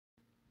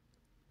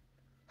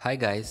Hi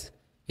guys,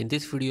 in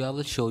this video I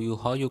will show you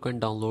how you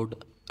can download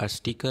a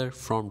sticker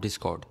from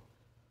Discord.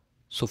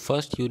 So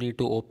first you need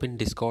to open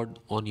Discord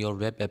on your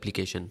web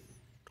application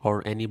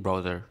or any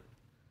browser.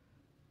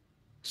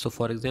 So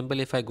for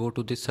example, if I go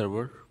to this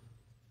server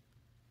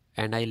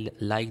and I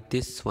like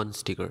this one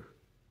sticker,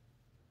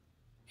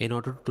 in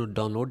order to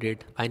download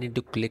it I need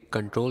to click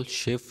Ctrl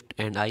Shift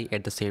and I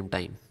at the same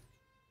time.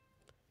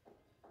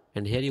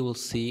 And here you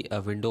will see a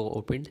window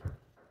opened,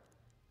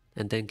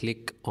 and then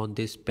click on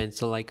this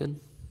pencil icon.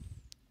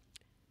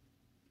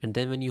 And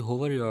then when you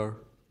hover your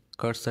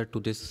cursor to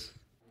this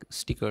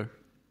sticker,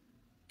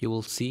 you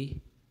will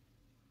see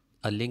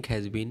a link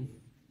has been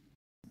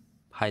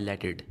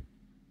highlighted.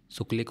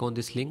 So click on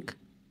this link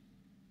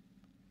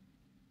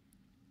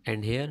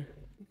and here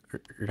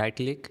right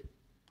click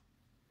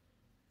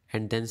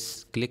and then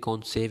click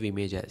on save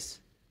image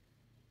as.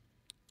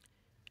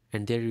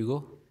 And there you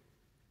go.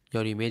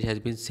 Your image has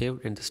been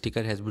saved and the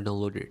sticker has been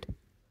downloaded.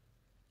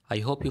 I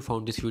hope you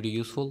found this video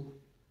useful.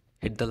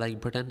 Hit the like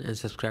button and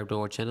subscribe to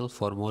our channel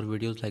for more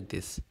videos like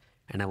this.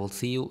 And I will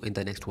see you in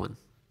the next one.